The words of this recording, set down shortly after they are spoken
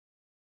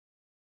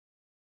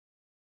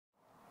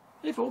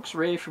Hey folks,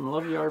 Ray from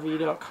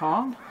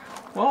loveyourrv.com.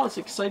 Well, it's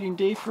an exciting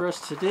day for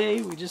us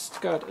today. We just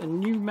got a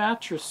new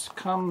mattress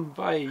come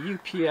by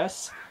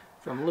UPS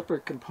from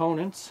Lippert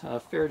Components.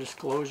 Fair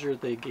disclosure,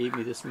 they gave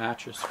me this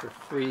mattress for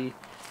free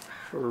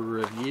for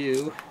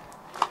review.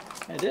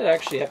 I did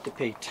actually have to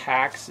pay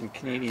tax and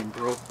Canadian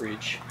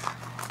brokerage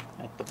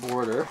at the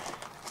border.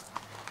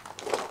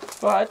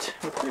 But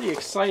we're pretty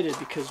excited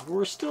because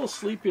we're still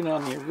sleeping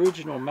on the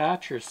original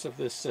mattress of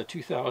this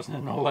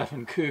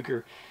 2011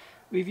 Cougar.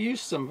 We've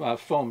used some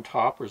foam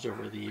toppers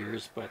over the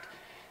years, but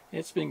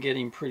it's been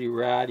getting pretty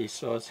ratty,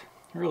 so I was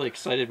really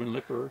excited when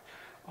Lippert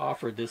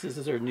offered this. This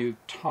is our new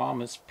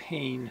Thomas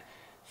Payne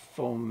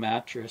foam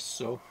mattress.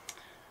 So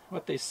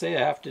what they say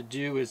I have to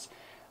do is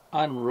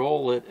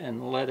unroll it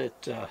and let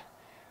it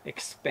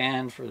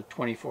expand for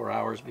 24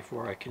 hours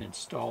before I can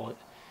install it.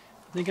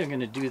 I think I'm going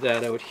to do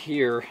that out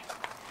here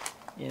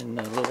in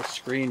the little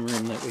screen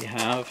room that we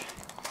have.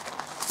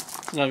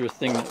 Another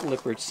thing that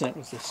Lippert sent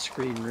was this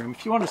screen room.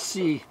 If you want to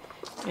see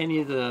any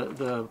of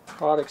the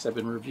products I've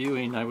been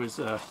reviewing, I was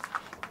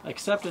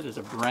accepted as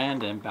a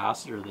brand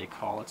ambassador, they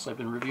call it. So I've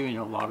been reviewing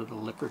a lot of the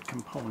Lippert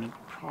Component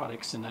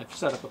products, and I've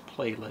set up a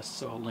playlist,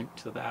 so I'll link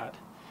to that.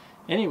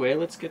 Anyway,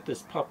 let's get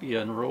this puppy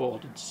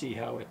unrolled and see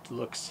how it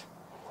looks.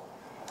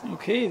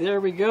 Okay,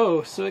 there we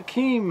go. So it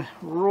came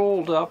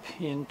rolled up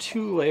in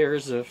 2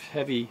 layers of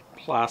heavy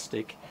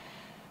plastic.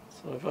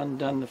 So I've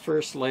undone the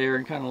first layer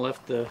and kind of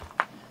left the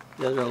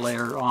other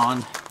layer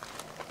on,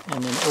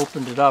 and then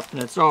opened it up,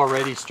 and it's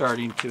already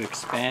starting to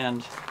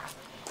expand.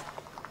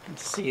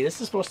 Let's see, this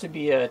is supposed to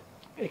be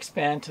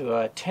expand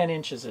to 10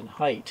 inches in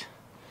height,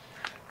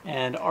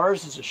 and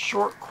ours is a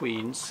short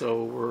queen,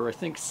 so we're I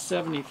think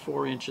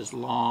 74 inches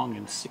long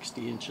and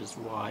 60 inches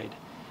wide.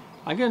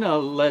 I'm gonna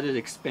let it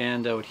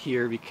expand out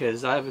here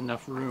because I have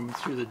enough room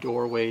through the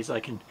doorways. I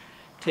can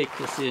take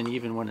this in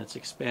even when it's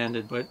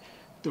expanded, but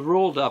the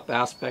rolled up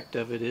aspect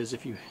of it is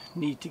if you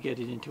need to get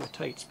it into a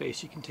tight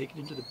space, you can take it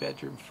into the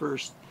bedroom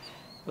first.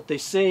 But they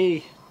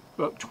say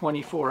about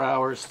 24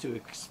 hours to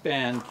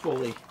expand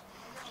fully.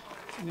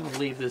 I'm going to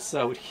leave this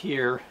out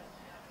here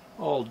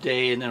all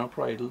day, and then I'll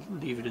probably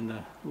leave it in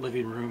the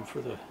living room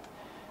for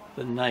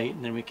the night,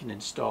 and then we can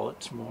install it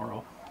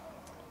tomorrow.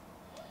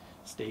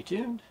 Stay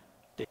tuned.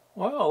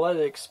 Well, I let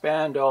it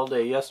expand all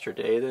day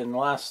yesterday. Then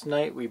last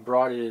night we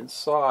brought it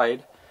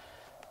inside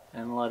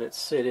and let it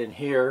sit in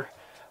here.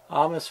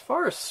 As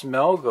far as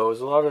smell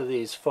goes, a lot of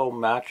these foam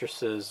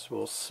mattresses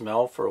will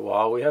smell for a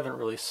while. We haven't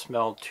really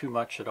smelled too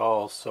much at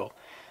all, so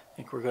I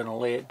think we're going to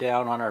lay it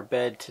down on our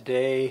bed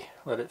today,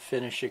 let it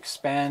finish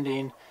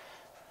expanding,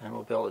 and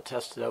we'll be able to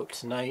test it out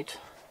tonight.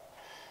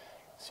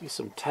 See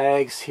some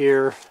tags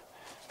here.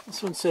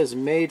 This one says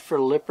made for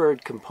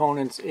Lippert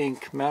Components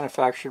Inc.,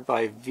 manufactured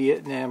by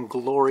Vietnam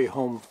Glory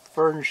Home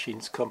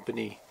Furnishings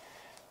Company.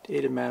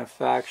 Date of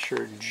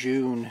manufacture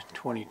June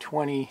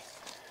 2020.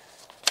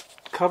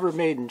 Cover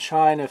made in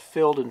China,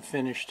 filled and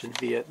finished in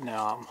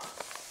Vietnam.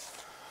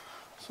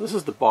 So this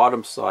is the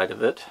bottom side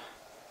of it.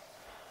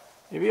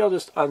 Maybe I'll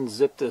just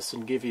unzip this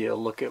and give you a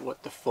look at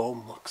what the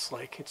foam looks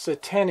like. It's a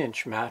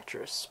 10-inch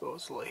mattress,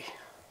 supposedly.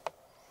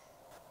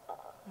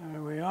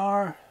 There we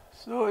are.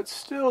 So it's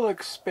still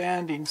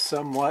expanding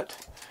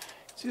somewhat.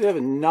 So you have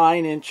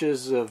 9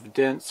 inches of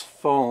dense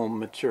foam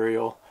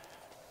material,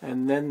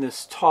 and then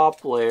this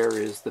top layer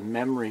is the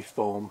memory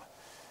foam.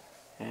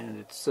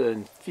 And it's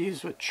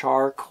infused with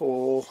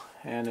charcoal,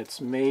 and it's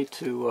made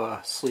to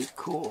sleep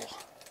cool.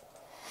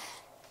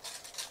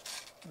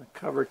 The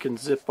cover can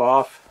zip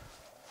off.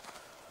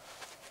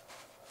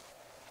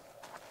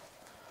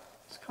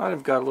 It's kind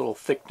of got a little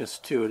thickness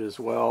to it as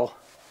well.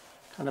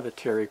 Kind of a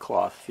terry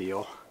cloth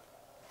feel.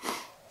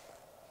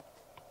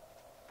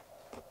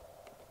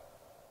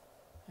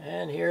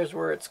 And here's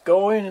where it's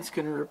going. It's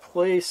going to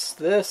replace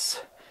this.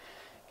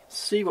 You can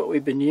see what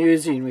we've been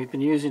using. We've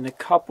been using a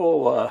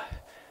couple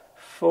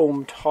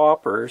foam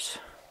toppers,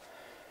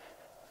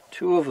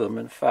 2 of them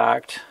in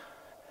fact,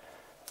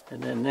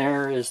 and then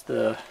there is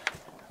the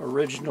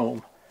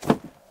original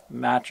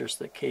mattress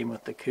that came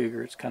with the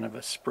Cougar. It's kind of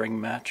a spring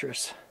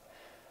mattress,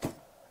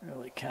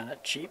 really kind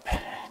of cheap.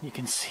 You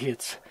can see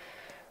it's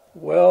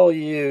well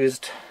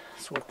used,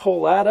 so we'll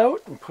pull that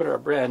out and put our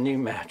brand new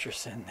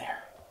mattress in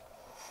there.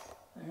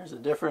 There's a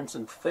difference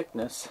in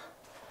thickness.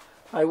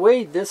 I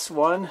weighed this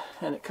one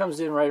and it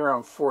comes in right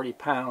around 40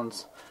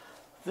 pounds.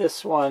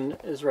 This one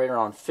is right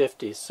around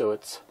 50, so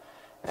it's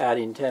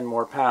adding 10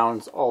 more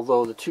pounds,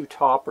 although the 2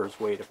 toppers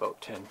weighed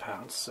about 10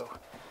 pounds, so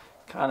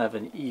kind of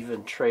an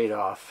even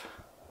trade-off.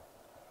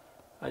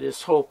 I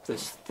just hope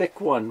this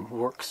thick one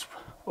works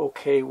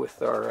okay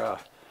with our,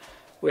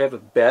 we have a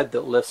bed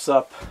that lifts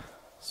up,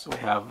 so we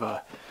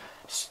have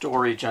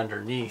storage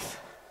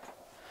underneath.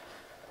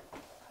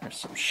 There's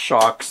some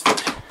shocks that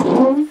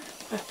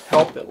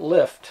help it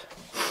lift.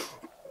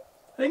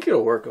 I think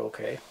it'll work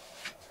okay.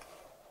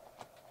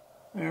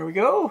 There we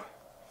go.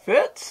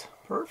 Fits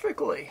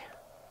perfectly.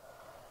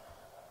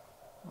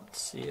 Let's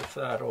see if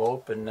that'll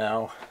open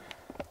now.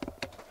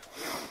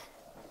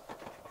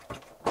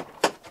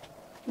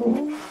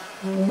 Oh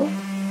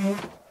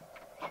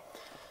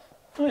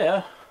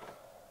yeah,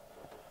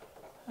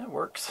 that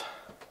works.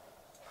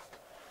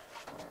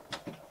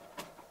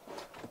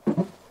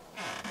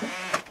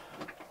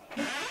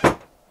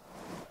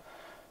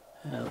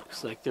 And it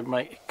looks like there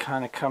might, it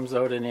kind of comes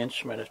out an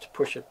inch. Might have to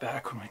push it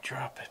back when I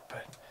drop it, but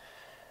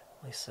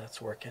at least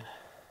that's working.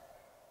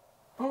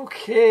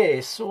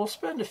 Okay, so we'll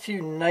spend a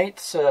few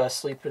nights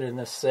sleeping in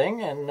this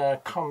thing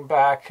and come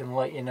back and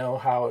let you know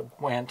how it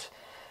went.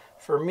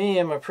 For me,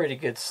 I'm a pretty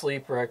good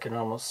sleeper. I can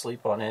almost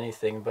sleep on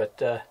anything,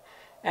 but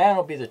Anne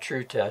will be the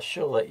true test.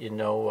 She'll let you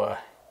know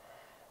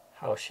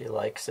how she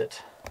likes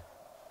it.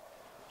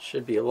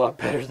 Should be a lot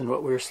better than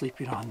what we were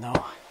sleeping on,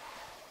 though.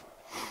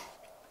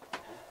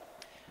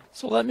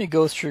 So let me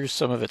go through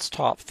some of its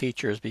top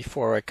features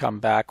before I come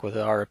back with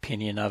our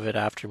opinion of it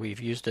after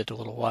we've used it a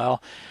little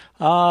while.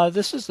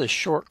 This is the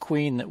short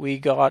queen that we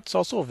got. It's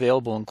also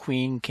available in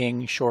queen,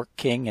 king, short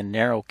king, and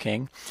narrow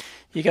king.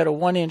 You got a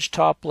 1-inch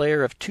top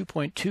layer of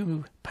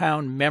 2.2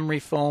 pound memory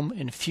foam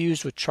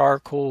infused with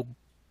charcoal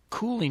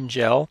cooling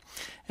gel,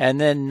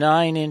 and then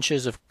 9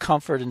 inches of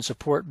comfort and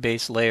support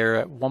base layer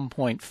at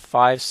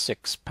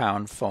 1.56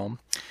 pound foam.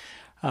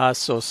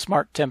 So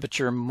smart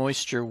temperature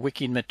moisture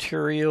wicking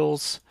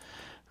materials.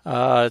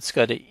 It's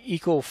got an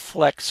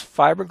EcoFlex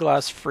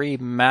fiberglass free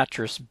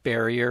mattress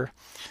barrier.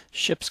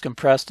 Ships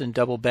compressed and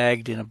double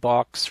bagged in a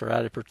box for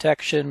added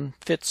protection.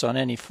 Fits on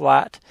any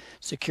flat,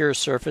 secure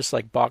surface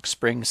like box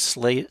springs,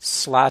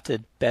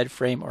 slatted bed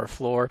frame or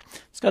floor.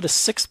 It's got a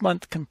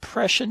 6-month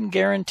compression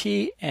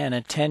guarantee and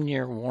a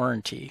 10-year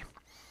warranty.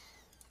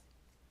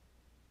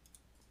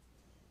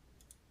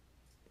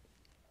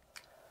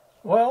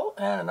 Well,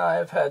 Anne and I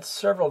have had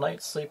several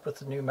nights sleep with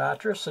the new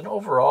mattress, and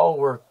overall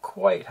we're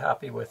quite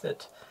happy with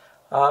it.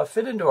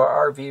 Fit into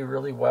our RV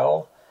really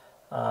well.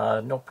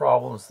 No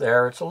problems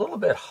there. It's a little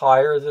bit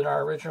higher than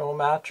our original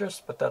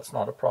mattress, but that's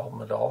not a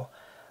problem at all.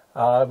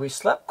 We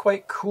slept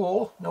quite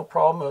cool, no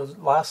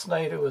problem. Last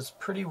night it was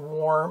pretty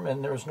warm,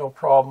 and there was no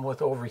problem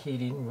with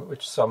overheating,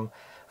 which some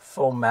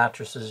foam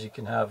mattresses you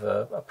can have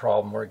a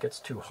problem where it gets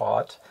too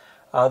hot.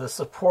 The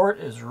support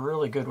is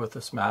really good with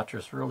this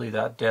mattress. Really,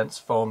 that dense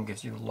foam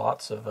gives you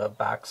lots of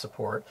back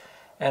support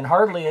and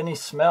hardly any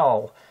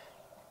smell.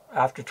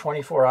 After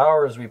 24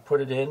 hours, we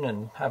put it in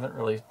and haven't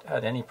really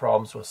had any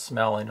problems with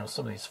smell. I know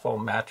some of these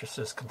foam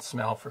mattresses can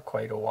smell for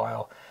quite a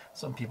while.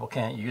 Some people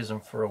can't use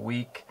them for a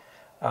week.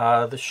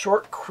 The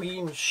short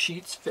queen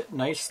sheets fit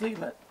nicely.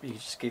 Let me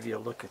just give you a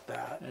look at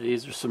that.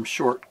 These are some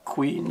short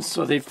queens,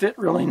 so they fit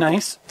really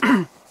nice.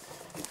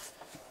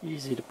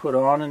 Easy to put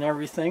on and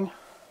everything.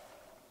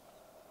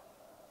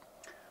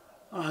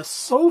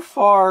 So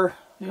far,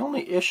 the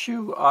only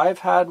issue I've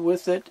had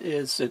with it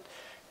is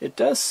it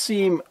does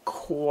seem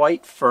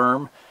quite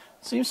firm.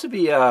 It seems to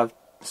be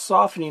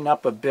softening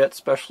up a bit,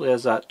 especially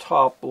as that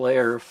top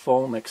layer of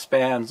foam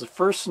expands. The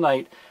first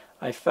night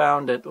I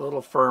found it a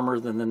little firmer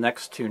than the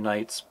next 2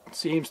 nights. It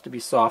seems to be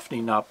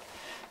softening up.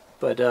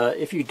 But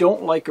if you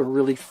don't like a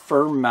really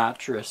firm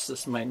mattress,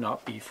 this might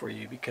not be for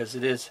you because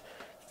it is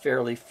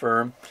fairly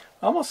firm.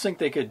 I almost think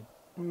they could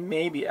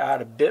maybe add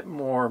a bit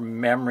more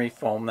memory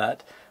foam.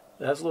 That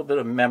has a little bit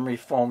of memory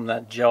foam.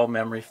 That gel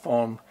memory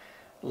foam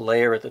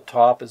layer at the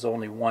top is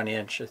only 1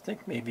 inch. I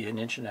think maybe 1.5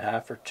 inches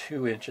or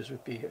 2 inches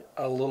would be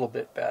a little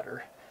bit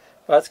better.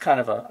 But that's kind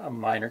of a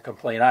minor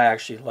complaint. I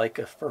actually like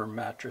a firm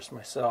mattress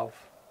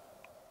myself.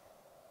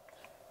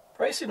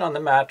 Pricing on the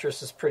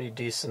mattress is pretty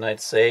decent,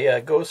 I'd say.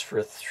 It goes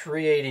for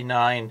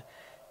 $389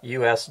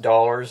 US,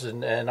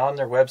 and on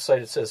their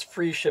website it says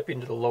free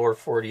shipping to the lower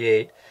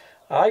 48.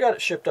 I got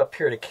it shipped up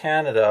here to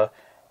Canada,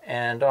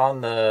 and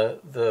on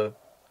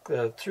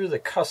through the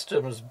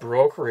customs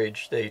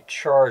brokerage, they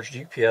charged,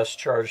 UPS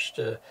charged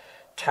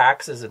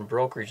taxes and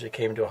brokerage that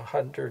came to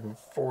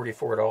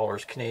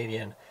 $144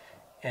 Canadian,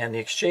 and the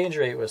exchange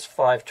rate was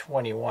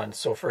 $5.21.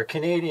 So for a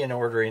Canadian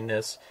ordering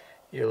this,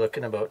 you're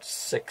looking about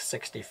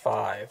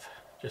 $6.65.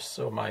 Just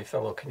so my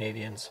fellow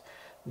Canadians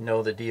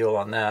know the deal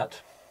on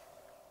that.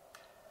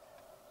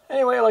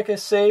 Anyway, like I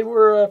say,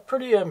 we're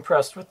pretty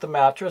impressed with the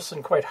mattress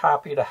and quite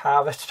happy to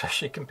have it,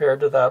 especially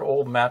compared to that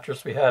old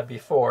mattress we had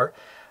before.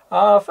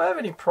 If I have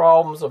any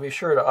problems, I'll be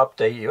sure to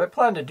update you. I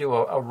plan to do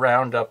a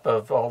roundup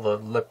of all the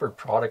Lippert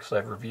products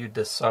I've reviewed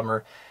this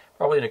summer,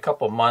 probably in a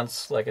couple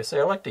months. Like I say,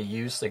 I like to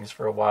use things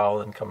for a while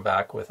and come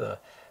back with a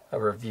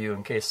review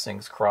in case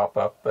things crop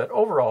up. But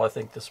overall, I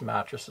think this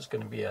mattress is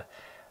going to be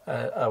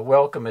a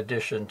welcome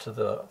addition to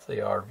the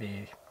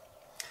RV.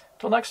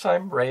 Till next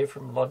time, Ray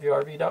from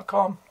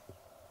LoveYouRV.com.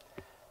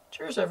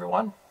 Cheers,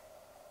 everyone.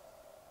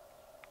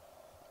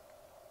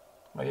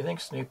 What do you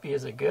think, Snoopy?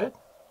 Is it good?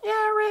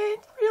 Yeah, Ray,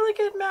 really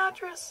good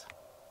mattress.